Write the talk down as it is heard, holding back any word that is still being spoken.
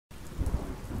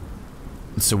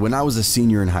So when I was a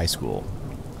senior in high school,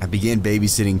 I began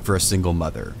babysitting for a single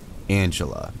mother,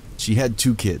 Angela. She had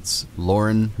 2 kids,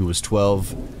 Lauren, who was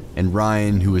 12, and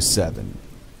Ryan, who was 7.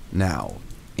 Now,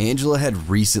 Angela had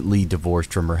recently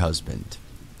divorced from her husband,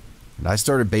 and I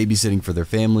started babysitting for their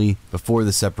family before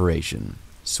the separation,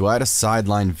 so I had a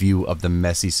sideline view of the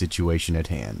messy situation at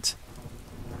hand.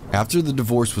 After the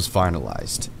divorce was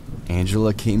finalized,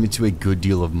 Angela came into a good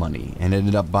deal of money and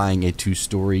ended up buying a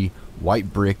 2-story,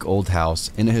 white brick old house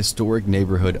in a historic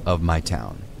neighborhood of my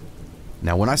town.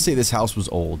 Now when I say this house was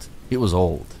old, it was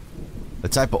old. The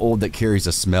type of old that carries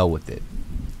a smell with it.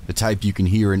 The type you can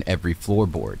hear in every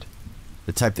floorboard.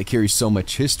 The type that carries so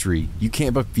much history you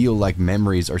can't but feel like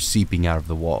memories are seeping out of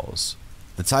the walls.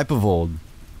 The type of old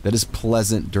that is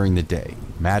pleasant during the day,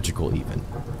 magical even.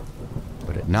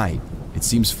 But at night, it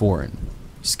seems foreign,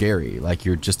 scary, like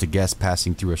you're just a guest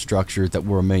passing through a structure that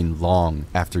will remain long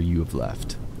after you have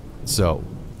left. So,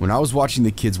 when I was watching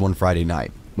the kids one Friday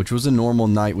night, which was a normal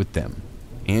night with them,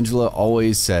 Angela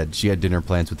always said she had dinner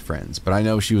plans with friends, but I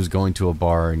know she was going to a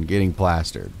bar and getting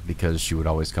plastered because she would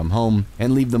always come home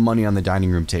and leave the money on the dining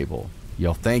room table,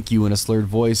 yell thank you in a slurred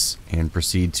voice, and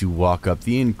proceed to walk up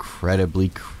the incredibly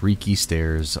creaky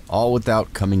stairs, all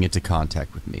without coming into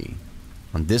contact with me.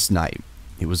 On this night,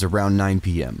 it was around 9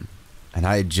 p.m., and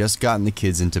I had just gotten the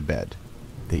kids into bed.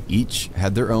 They each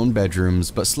had their own bedrooms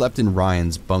but slept in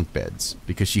Ryan's bunk beds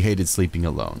because she hated sleeping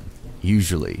alone.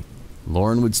 Usually,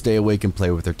 Lauren would stay awake and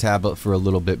play with her tablet for a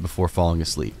little bit before falling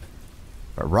asleep.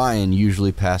 But Ryan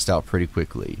usually passed out pretty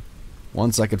quickly,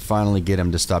 once I could finally get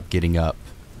him to stop getting up,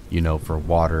 for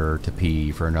water or to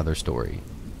pee for another story.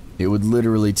 It would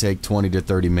literally take 20 to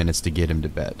 30 minutes to get him to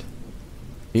bed.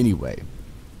 Anyway,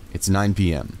 it's 9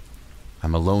 p.m.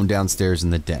 I'm alone downstairs in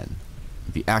the den.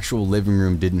 The actual living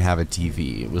room didn't have a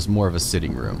TV, it was more of a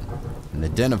sitting room. And the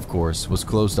den, of course, was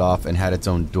closed off and had its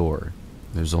own door.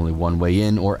 There's only one way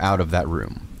in or out of that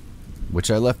room,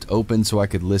 which I left open so I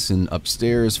could listen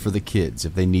upstairs for the kids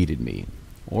if they needed me,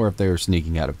 or if they were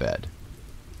sneaking out of bed.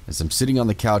 As I'm sitting on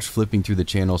the couch flipping through the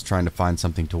channels trying to find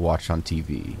something to watch on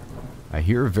TV, I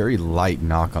hear a very light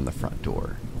knock on the front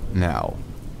door. Now,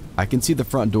 I can see the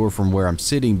front door from where I'm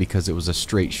sitting because it was a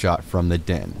straight shot from the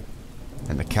den,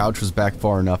 and the couch was back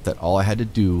far enough that all I had to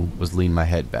do was lean my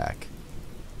head back.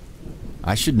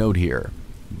 I should note here,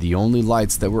 the only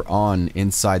lights that were on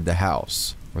inside the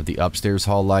house were the upstairs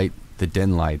hall light, the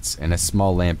den lights, and a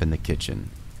small lamp in the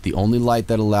kitchen. The only light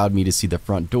that allowed me to see the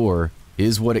front door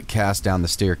is what it cast down the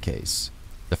staircase.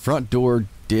 The front door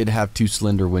did have 2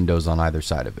 slender windows on either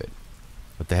side of it,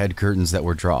 but they had curtains that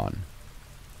were drawn.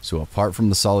 So apart from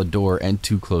the solid door and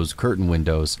 2 closed curtain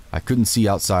windows, I couldn't see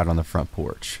outside on the front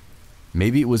porch.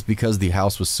 Maybe it was because the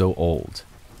house was so old,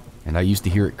 and I used to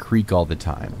hear it creak all the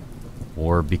time,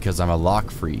 or because I'm a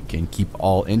lock freak and keep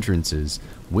all entrances,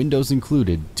 windows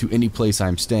included, to any place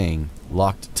I'm staying,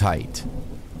 locked tight.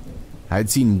 I had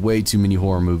seen way too many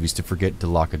horror movies to forget to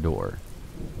lock a door,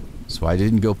 so I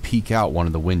didn't go peek out one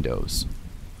of the windows.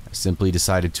 I simply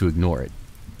decided to ignore it,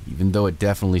 even though it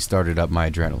definitely started up my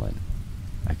adrenaline.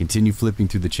 I continue flipping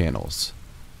through the channels.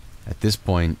 At this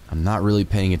point, I'm not really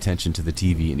paying attention to the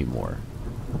TV anymore.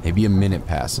 Maybe a minute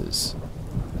passes,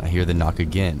 and I hear the knock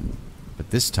again,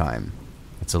 but this time,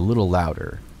 it's a little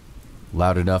louder.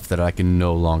 Loud enough that I can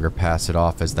no longer pass it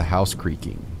off as the house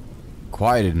creaking.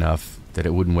 Quiet enough that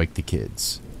it wouldn't wake the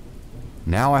kids.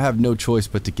 Now I have no choice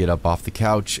but to get up off the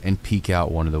couch and peek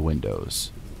out one of the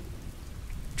windows.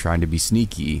 Trying to be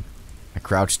sneaky, I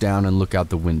crouch down and look out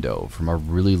the window from a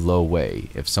really low way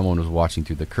if someone was watching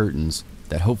through the curtains,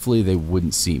 that hopefully they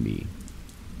wouldn't see me.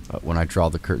 But when I draw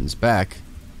the curtains back,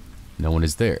 no one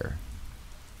is there.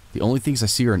 The only things I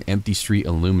see are an empty street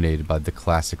illuminated by the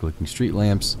classic looking street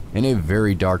lamps and a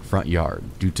very dark front yard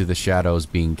due to the shadows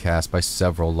being cast by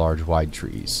several large wide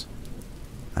trees.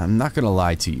 I'm not gonna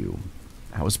lie to you,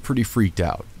 I was pretty freaked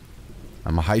out.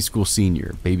 I'm a high school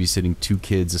senior babysitting 2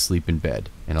 kids asleep in bed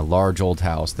in a large old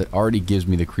house that already gives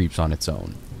me the creeps on its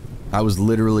own. I was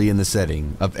literally in the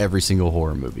setting of every single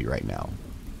horror movie right now.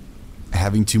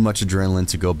 Having too much adrenaline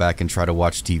to go back and try to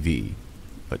watch TV,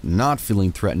 but not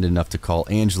feeling threatened enough to call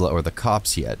Angela or the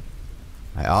cops yet,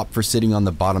 I opt for sitting on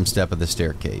the bottom step of the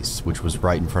staircase, which was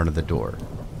right in front of the door,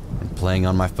 and playing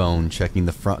on my phone checking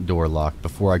the front door lock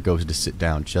before I go to sit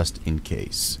down just in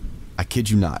case. I kid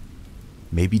you not,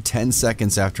 maybe 10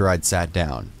 seconds after I'd sat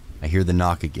down, I hear the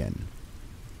knock again.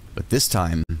 But this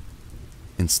time,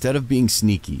 instead of being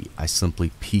sneaky, I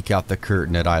simply peek out the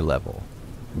curtain at eye level,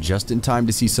 just in time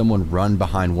to see someone run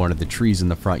behind one of the trees in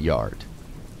the front yard.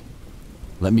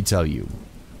 Let me tell you,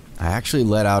 I actually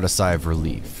let out a sigh of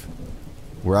relief.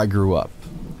 Where I grew up,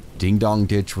 Ding Dong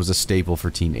Ditch was a staple for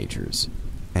teenagers,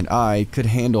 and I could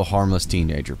handle harmless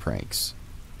teenager pranks.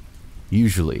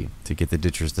 Usually, to get the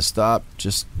ditchers to stop,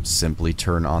 just simply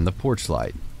turn on the porch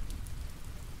light.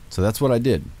 So that's what I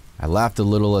did. I laughed a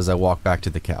little as I walked back to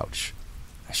the couch.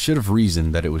 I should have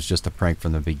reasoned that it was just a prank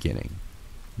from the beginning.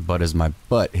 But as my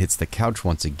butt hits the couch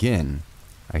once again,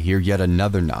 I hear yet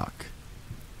another knock.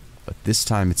 But this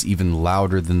time it's even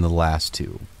louder than the last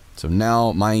two. So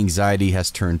now my anxiety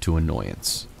has turned to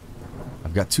annoyance.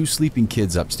 I've got two sleeping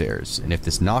kids upstairs, and if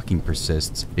this knocking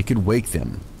persists, it could wake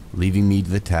them, leaving me to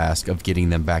the task of getting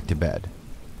them back to bed.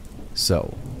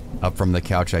 So, up from the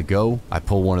couch I go, I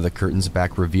pull one of the curtains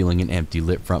back, revealing an empty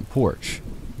lit front porch,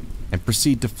 and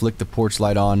proceed to flick the porch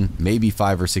light on maybe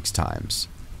 5 or 6 times,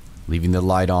 leaving the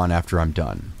light on after I'm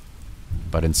done.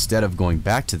 But instead of going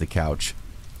back to the couch,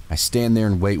 I stand there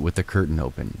and wait with the curtain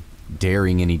open,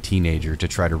 daring any teenager to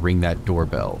try to ring that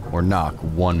doorbell or knock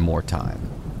one more time.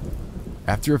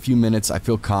 After a few minutes, I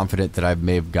feel confident that I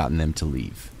may have gotten them to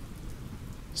leave.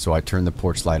 So I turn the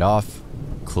porch light off,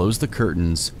 close the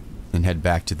curtains, and head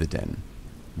back to the den.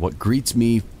 What greets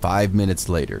me 5 minutes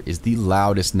later is the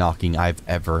loudest knocking I've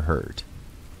ever heard.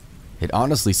 It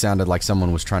honestly sounded like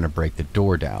someone was trying to break the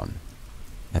door down.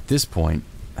 At this point,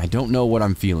 I don't know what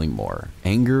I'm feeling more,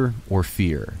 anger or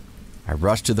fear. I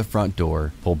rush to the front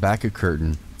door, pull back a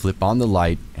curtain, flip on the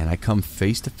light, and I come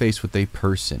face to face with a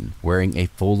person wearing a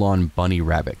full-on bunny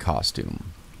rabbit costume.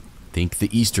 Think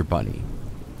the Easter Bunny,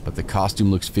 but the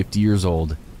costume looks 50 years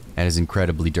old and is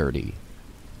incredibly dirty.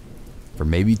 For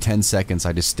maybe 10 seconds,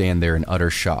 I just stand there in utter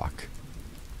shock.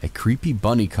 A creepy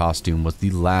bunny costume was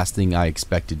the last thing I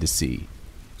expected to see.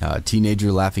 A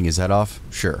teenager laughing his head off?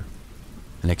 Sure.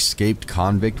 An escaped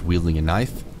convict wielding a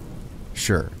knife?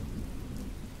 Sure.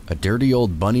 A dirty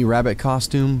old bunny rabbit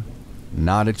costume?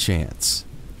 Not a chance.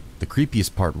 The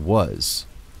creepiest part was,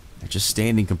 they're just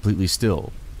standing completely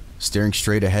still, staring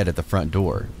straight ahead at the front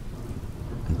door,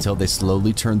 until they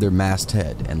slowly turned their masked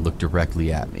head and looked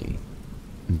directly at me.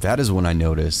 That is when I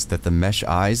noticed that the mesh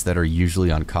eyes that are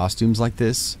usually on costumes like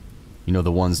this, you know,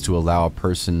 the ones to allow a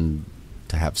person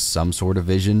to have some sort of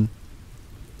vision,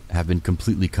 have been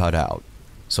completely cut out.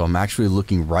 So I'm actually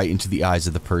looking right into the eyes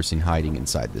of the person hiding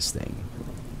inside this thing.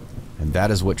 And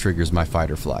that is what triggers my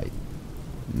fight or flight.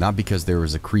 Not because there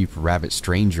was a creep rabbit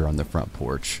stranger on the front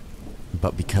porch,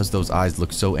 but because those eyes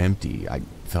looked so empty, I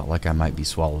felt like I might be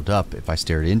swallowed up if I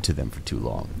stared into them for too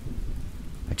long.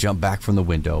 I jumped back from the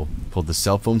window, pulled the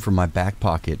cell phone from my back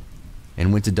pocket,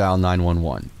 and went to dial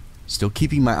 911, still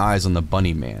keeping my eyes on the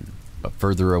bunny man, but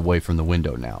further away from the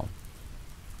window now.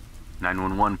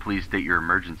 911, please state your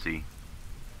emergency.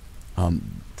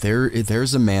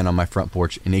 There's a man on my front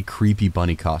porch in a creepy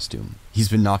bunny costume. He's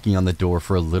been knocking on the door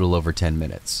for a little over 10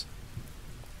 minutes.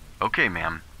 Okay,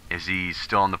 ma'am. Is he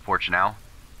still on the porch now?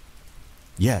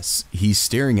 Yes, he's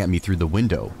staring at me through the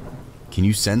window. Can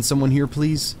you send someone here,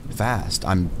 please? Fast.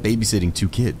 I'm babysitting 2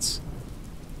 kids.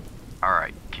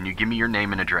 Alright, can you give me your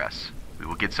name and address? We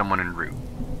will get someone en route.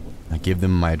 I give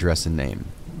them my address and name,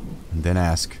 and then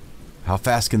ask, how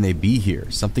fast can they be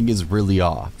here? Something is really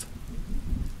off.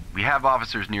 We have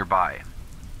officers nearby.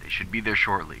 They should be there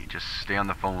shortly. Just stay on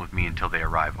the phone with me until they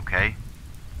arrive, okay?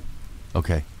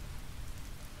 Okay.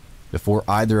 Before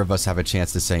either of us have a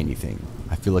chance to say anything,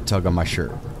 I feel a tug on my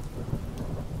shirt,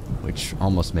 which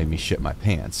almost made me shit my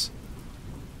pants.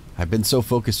 I've been so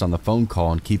focused on the phone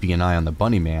call and keeping an eye on the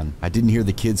bunny man, I didn't hear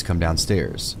the kids come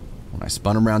downstairs. When I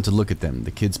spun around to look at them,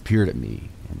 the kids peered at me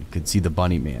and could see the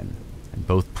bunny man, and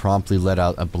both promptly let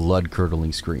out a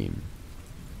blood-curdling scream.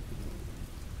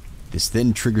 This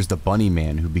then triggers the bunny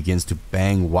man, who begins to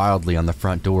bang wildly on the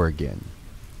front door again.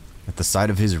 At the sight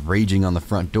of his raging on the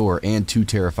front door and 2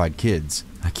 terrified kids,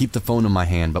 I keep the phone in my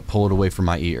hand but pull it away from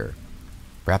my ear.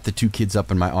 Wrap the 2 kids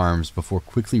up in my arms before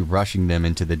quickly rushing them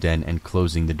into the den and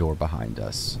closing the door behind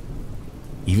us.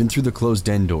 Even through the closed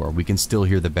den door, we can still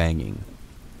hear the banging.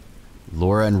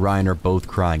 Laura and Ryan are both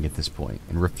crying at this point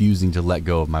and refusing to let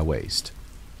go of my waist.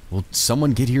 Will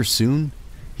someone get here soon?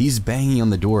 He's banging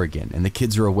on the door again, and the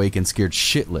kids are awake and scared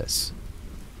shitless.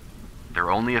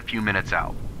 They're only a few minutes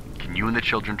out. Can you and the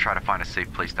children try to find a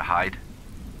safe place to hide?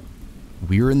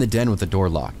 We're in the den with the door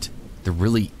locked. There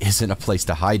really isn't a place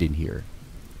to hide in here.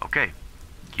 Okay.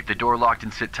 Keep the door locked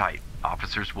and sit tight.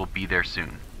 Officers will be there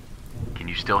soon. Can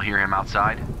you still hear him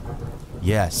outside?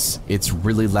 Yes, it's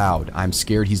really loud. I'm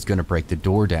scared he's gonna break the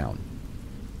door down.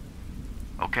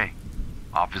 Okay.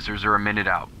 Officers are a minute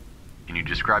out. Can you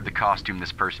describe the costume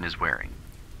this person is wearing?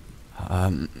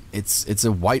 It's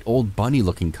a white old bunny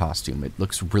looking costume. It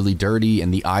looks really dirty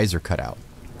and the eyes are cut out.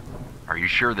 Are you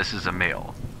sure this is a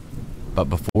male? But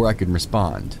before I could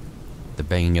respond, the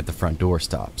banging at the front door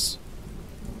stops.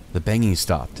 The banging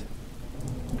stopped,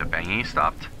 The banging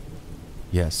stopped?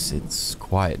 Yes, it's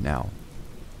quiet now.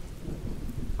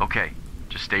 Okay,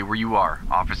 just stay where you are.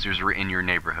 Officers are in your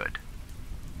neighborhood.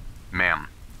 Ma'am,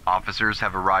 officers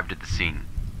have arrived at the scene.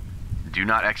 Do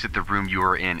not exit the room you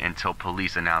are in until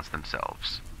police announce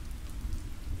themselves.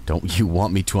 Don't you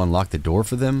want me to unlock the door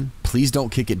for them? Please don't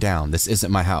kick it down. This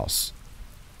isn't my house.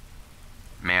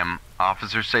 Ma'am,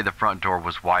 officers say the front door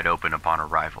was wide open upon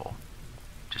arrival.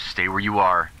 Just stay where you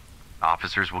are.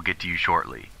 Officers will get to you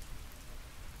shortly.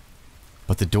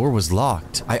 But the door was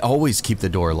locked. I always keep the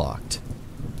door locked.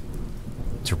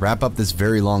 To wrap up this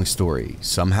very long story,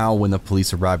 somehow when the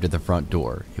police arrived at the front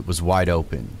door, it was wide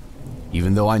open,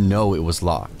 even though I know it was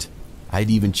locked. I'd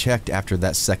even checked after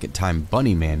that second time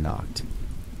Bunny Man knocked.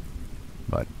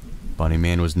 But Bunny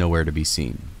Man was nowhere to be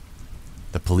seen.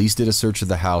 The police did a search of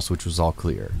the house, which was all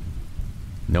clear.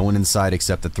 No one inside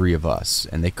except the three of us,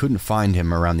 and they couldn't find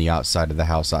him around the outside of the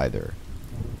house either.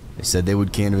 They said they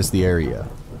would canvass the area,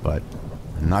 but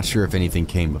I'm not sure if anything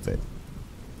came of it.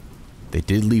 They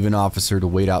did leave an officer to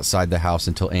wait outside the house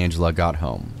until Angela got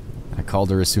home. I called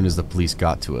her as soon as the police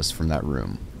got to us from that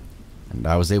room, and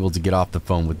I was able to get off the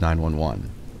phone with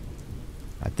 911.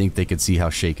 I think they could see how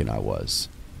shaken I was.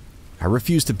 I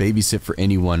refused to babysit for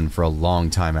anyone for a long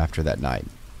time after that night,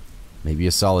 maybe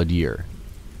a solid year.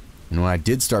 And when I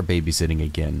did start babysitting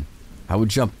again, I would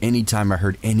jump anytime I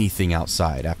heard anything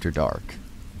outside after dark.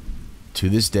 To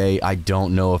this day, I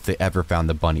don't know if they ever found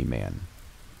the Bunny Man.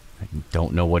 I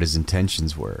don't know what his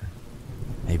intentions were.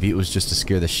 Maybe it was just to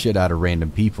scare the shit out of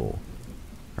random people.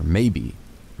 Or maybe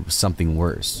it was something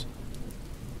worse.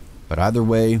 But either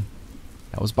way,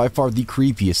 that was by far the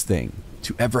creepiest thing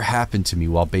to ever happen to me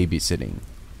while babysitting.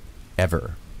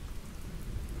 Ever.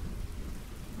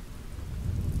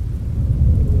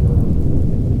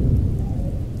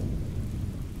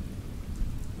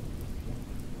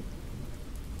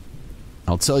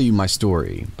 I'll tell you my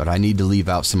story, but I need to leave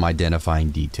out some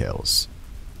identifying details.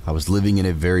 I was living in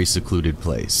a very secluded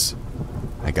place.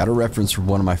 I got a reference from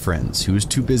one of my friends who was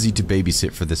too busy to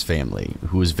babysit for this family,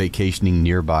 who was vacationing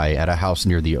nearby at a house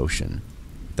near the ocean.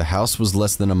 The house was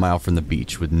less than a mile from the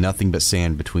beach with nothing but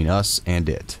sand between us and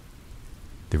it.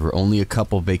 There were only a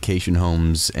couple vacation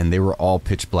homes and they were all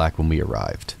pitch black when we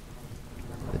arrived.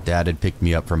 The dad had picked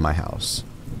me up from my house.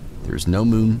 There was no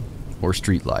moon or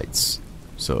street lights,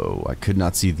 so I could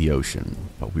not see the ocean,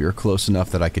 but we were close enough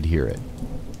that I could hear it.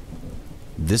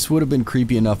 This would have been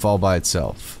creepy enough all by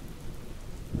itself.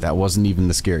 That wasn't even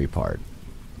the scary part.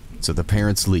 So the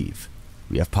parents leave.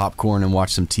 We have popcorn and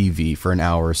watch some TV for an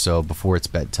hour or so before it's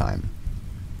bedtime.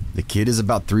 The kid is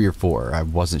about 3 or 4, I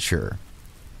wasn't sure.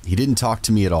 He didn't talk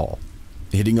to me at all,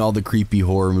 hitting all the creepy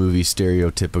horror movie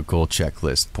stereotypical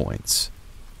checklist points.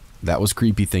 That was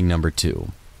creepy thing number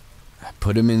 2. I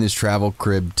put him in his travel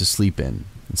crib to sleep in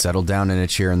and settled down in a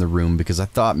chair in the room because I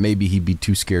thought maybe he'd be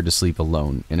too scared to sleep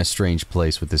alone in a strange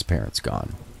place with his parents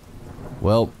gone.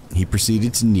 Well, he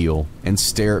proceeded to kneel and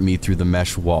stare at me through the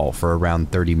mesh wall for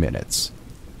around 30 minutes.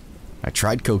 I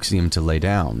tried coaxing him to lay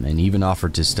down and even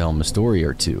offered to tell him a story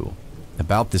or two.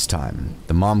 About this time,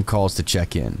 the mom calls to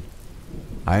check in.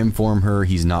 I inform her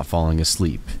he's not falling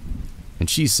asleep, and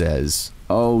she says,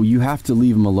 "Oh, you have to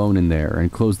leave him alone in there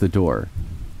and close the door.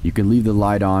 You can leave the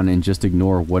light on and just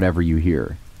ignore whatever you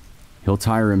hear. He'll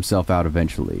tire himself out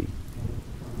eventually."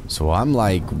 So I'm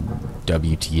like,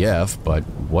 WTF, but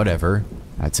whatever.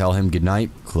 I tell him goodnight,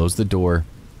 close the door,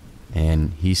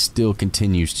 and he still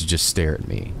continues to just stare at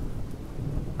me.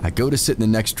 I go to sit in the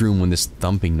next room when this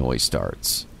thumping noise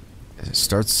starts. It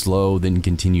starts slow, then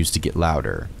continues to get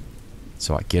louder.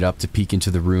 So I get up to peek into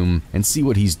the room and see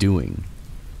what he's doing.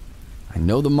 I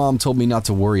know the mom told me not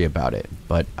to worry about it,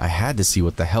 but I had to see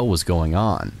what the hell was going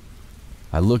on.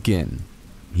 I look in.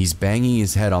 He's banging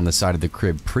his head on the side of the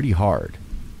crib pretty hard.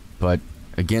 But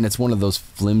again, it's one of those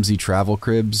flimsy travel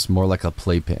cribs, more like a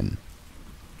playpen.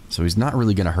 So he's not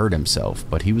really gonna hurt himself,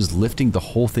 but he was lifting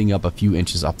the whole thing up a few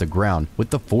inches off the ground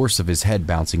with the force of his head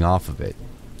bouncing off of it.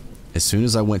 As soon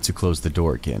as I went to close the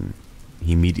door again,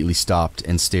 he immediately stopped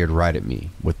and stared right at me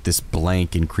with this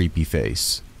blank and creepy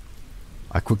face.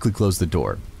 I quickly closed the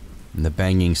door, and the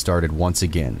banging started once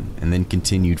again and then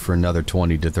continued for another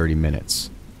 20 to 30 minutes,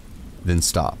 then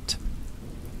stopped.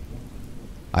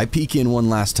 I peek in one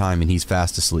last time and he's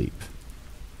fast asleep.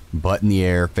 Butt in the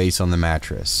air, face on the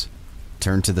mattress.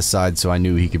 Turned to the side so I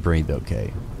knew he could breathe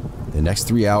okay. The next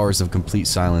 3 hours of complete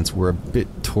silence were a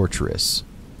bit torturous.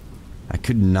 I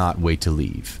could not wait to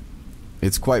leave.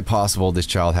 It's quite possible this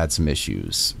child had some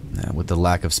issues, with the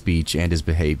lack of speech and his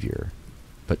behavior.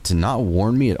 But to not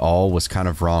warn me at all was kind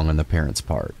of wrong on the parents'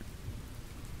 part.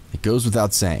 It goes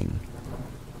without saying.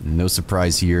 No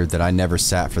surprise here that I never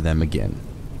sat for them again.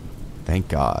 Thank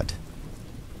God.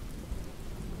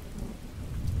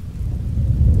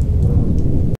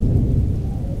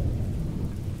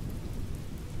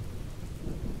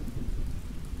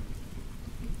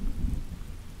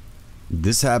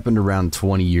 This happened around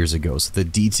 20 years ago, so the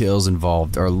details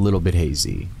involved are a little bit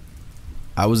hazy.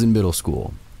 I was in middle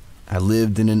school. I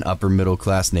lived in an upper middle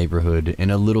class neighborhood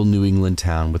in a little New England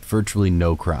town with virtually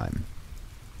no crime.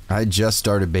 I had just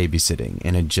started babysitting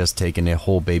and had just taken a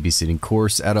whole babysitting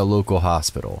course at a local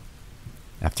hospital.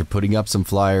 After putting up some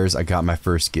flyers, I got my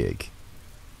first gig.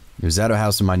 It was at a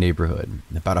house in my neighborhood,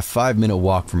 about a 5-minute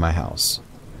walk from my house.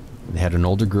 They had an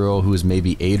older girl who was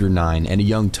maybe 8 or 9 and a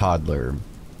young toddler.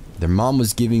 Their mom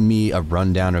was giving me a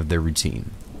rundown of their routine,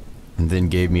 and then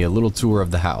gave me a little tour of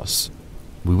the house.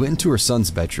 We went into her son's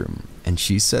bedroom, and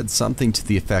she said something to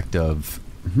the effect of,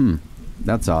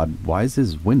 that's odd, why is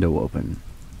his window open?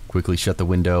 Quickly shut the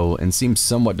window and seemed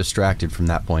somewhat distracted from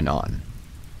that point on.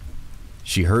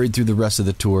 She hurried through the rest of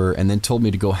the tour and then told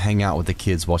me to go hang out with the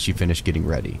kids while she finished getting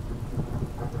ready.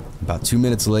 About 2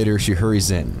 minutes later, she hurries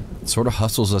in, sort of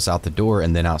hustles us out the door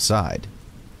and then outside.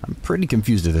 I'm pretty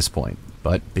confused at this point,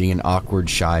 but being an awkward,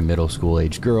 shy middle school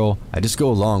age girl, I just go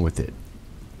along with it.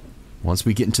 Once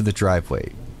we get into the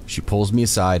driveway, she pulls me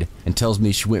aside and tells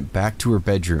me she went back to her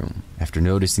bedroom after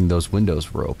noticing those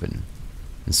windows were open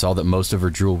and saw that most of her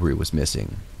jewelry was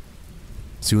missing.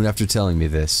 Soon after telling me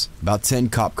this, about 10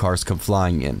 cop cars come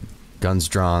flying in, guns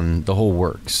drawn, the whole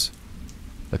works.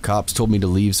 The cops told me to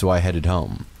leave, so I headed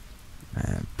home.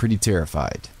 Pretty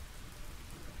terrified.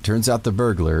 Turns out the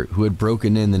burglar, who had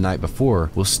broken in the night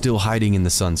before, was still hiding in the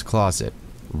son's closet,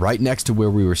 right next to where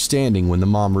we were standing when the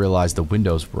mom realized the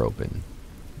windows were open.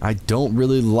 I don't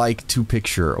really like to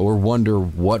picture or wonder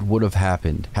what would have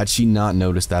happened had she not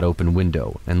noticed that open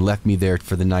window and left me there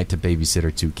for the night to babysit her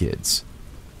 2 kids.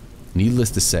 Needless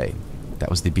to say,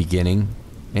 that was the beginning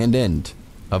and end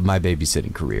of my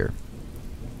babysitting career.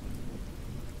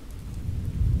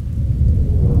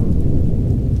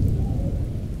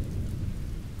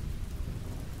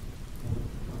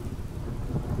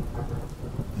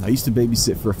 I used to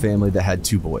babysit for a family that had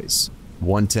 2 boys,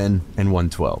 one 10 and one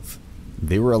 12.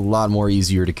 They were a lot more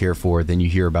easier to care for than you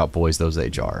hear about boys those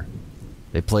age are.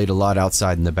 They played a lot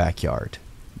outside in the backyard.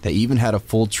 They even had a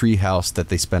full tree house that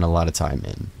they spent a lot of time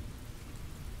in.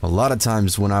 A lot of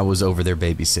times when I was over there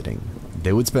babysitting,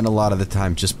 they would spend a lot of the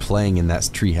time just playing in that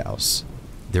tree house.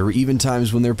 There were even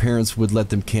times when their parents would let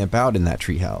them camp out in that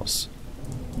tree house.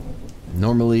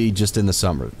 Normally just in the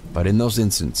summer, but in those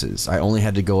instances, I only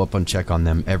had to go up and check on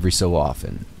them every so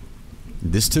often.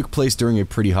 This took place during a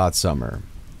pretty hot summer.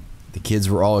 The kids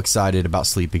were all excited about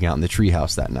sleeping out in the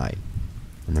treehouse that night,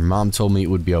 and their mom told me it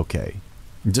would be okay,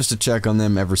 just to check on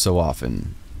them ever so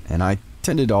often, and I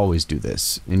tended to always do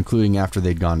this, including after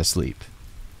they'd gone to sleep.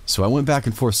 So I went back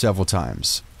and forth several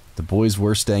times. The boys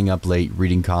were staying up late,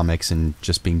 reading comics, and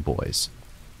just being boys.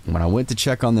 When I went to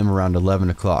check on them around 11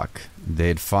 o'clock, they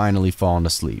had finally fallen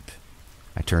asleep.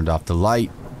 I turned off the light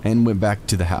and went back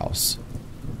to the house.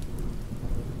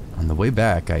 On the way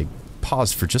back, I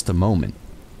paused for just a moment.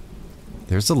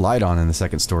 There's a light on in the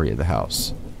second story of the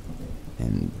house,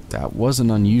 and that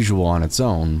wasn't unusual on its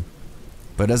own,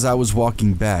 but as I was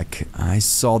walking back, I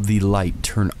saw the light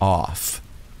turn off.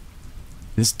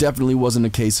 This definitely wasn't a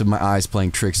case of my eyes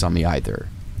playing tricks on me either.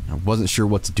 I wasn't sure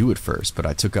what to do at first, but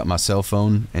I took up my cell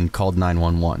phone and called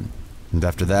 911. And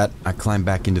after that, I climbed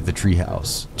back into the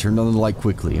treehouse, turned on the light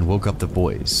quickly, and woke up the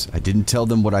boys. I didn't tell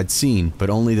them what I'd seen, but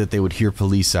only that they would hear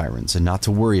police sirens and not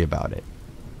to worry about it.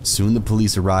 Soon the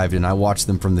police arrived, and I watched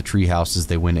them from the treehouse as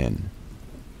they went in.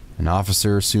 An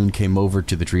officer soon came over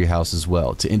to the treehouse as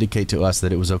well to indicate to us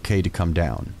that it was okay to come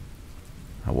down.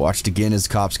 I watched again as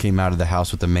cops came out of the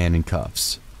house with a man in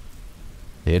cuffs.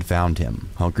 They had found him,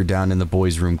 hunkered down in the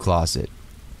boys' room closet,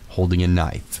 holding a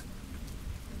knife.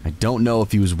 I don't know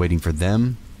if he was waiting for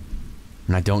them,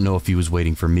 and I don't know if he was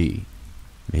waiting for me.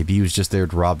 Maybe he was just there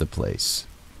to rob the place.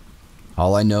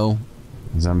 All I know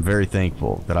is I'm very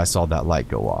thankful that I saw that light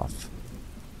go off.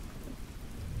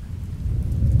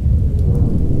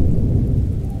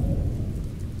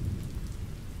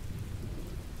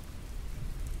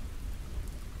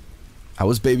 I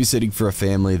was babysitting for a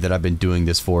family that I've been doing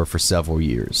this for several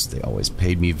years. They always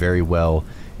paid me very well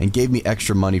and gave me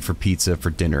extra money for pizza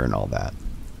for dinner and all that.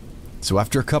 So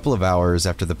after a couple of hours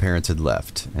after the parents had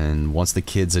left, and once the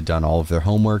kids had done all of their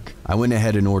homework, I went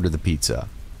ahead and ordered the pizza.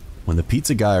 When the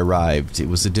pizza guy arrived, it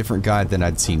was a different guy than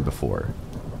I'd seen before.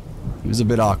 He was a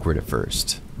bit awkward at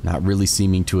first, not really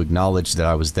seeming to acknowledge that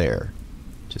I was there,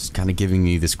 just kind of giving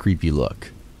me this creepy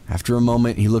look. After a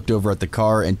moment, he looked over at the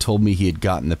car and told me he had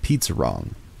gotten the pizza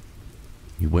wrong.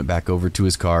 He went back over to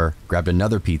his car, grabbed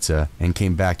another pizza, and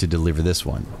came back to deliver this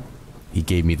one. He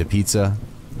gave me the pizza,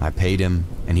 I paid him,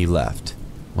 and he left.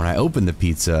 When I opened the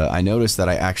pizza, I noticed that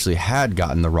I actually had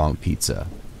gotten the wrong pizza.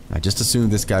 I just assumed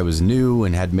this guy was new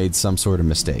and had made some sort of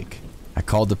mistake. I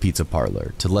called the pizza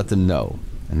parlor to let them know,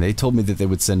 and they told me that they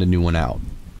would send a new one out.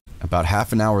 About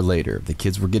half an hour later, the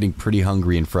kids were getting pretty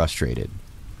hungry and frustrated.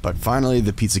 But finally,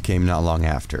 the pizza came not long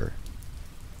after.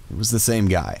 It was the same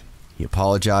guy. He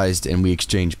apologized and we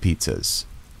exchanged pizzas.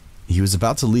 He was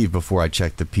about to leave before I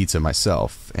checked the pizza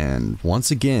myself, and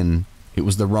once again, it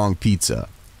was the wrong pizza.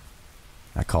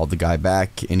 I called the guy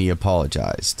back and he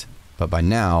apologized, but by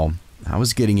now, I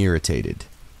was getting irritated.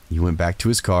 He went back to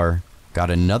his car,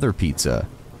 got another pizza,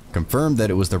 confirmed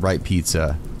that it was the right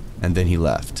pizza, and then he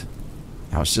left.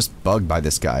 I was just bugged by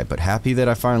this guy, but happy that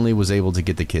I finally was able to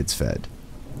get the kids fed.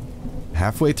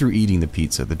 Halfway through eating the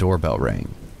pizza, the doorbell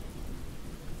rang.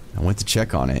 I went to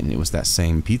check on it and it was that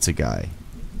same pizza guy.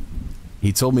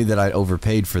 He told me that I'd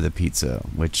overpaid for the pizza,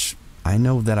 which I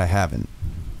know that I haven't.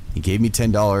 He gave me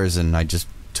 $10 and I just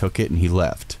took it and he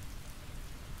left.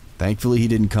 Thankfully, he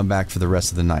didn't come back for the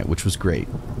rest of the night, which was great.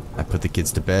 I put the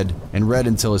kids to bed and read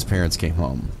until his parents came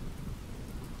home.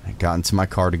 I got into my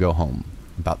car to go home.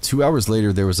 About 2 hours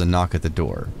later, there was a knock at the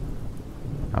door.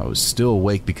 I was still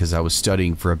awake because I was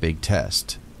studying for a big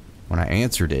test. When I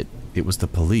answered it, it was the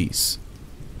police.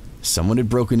 Someone had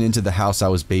broken into the house I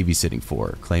was babysitting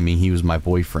for, claiming he was my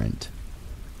boyfriend.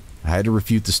 I had to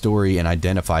refute the story and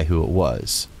identify who it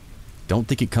was. Don't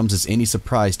think it comes as any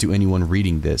surprise to anyone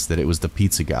reading this that it was the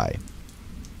pizza guy.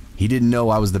 He didn't know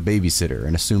I was the babysitter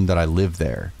and assumed that I lived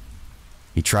there.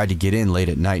 He tried to get in late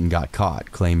at night and got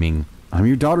caught, claiming, "I'm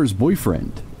your daughter's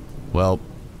boyfriend." Well,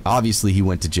 obviously he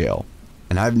went to jail,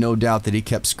 and I have no doubt that he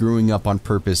kept screwing up on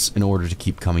purpose in order to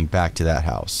keep coming back to that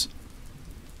house.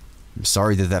 I'm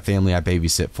sorry that family I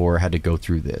babysit for had to go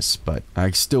through this, but I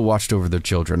still watched over their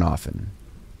children often.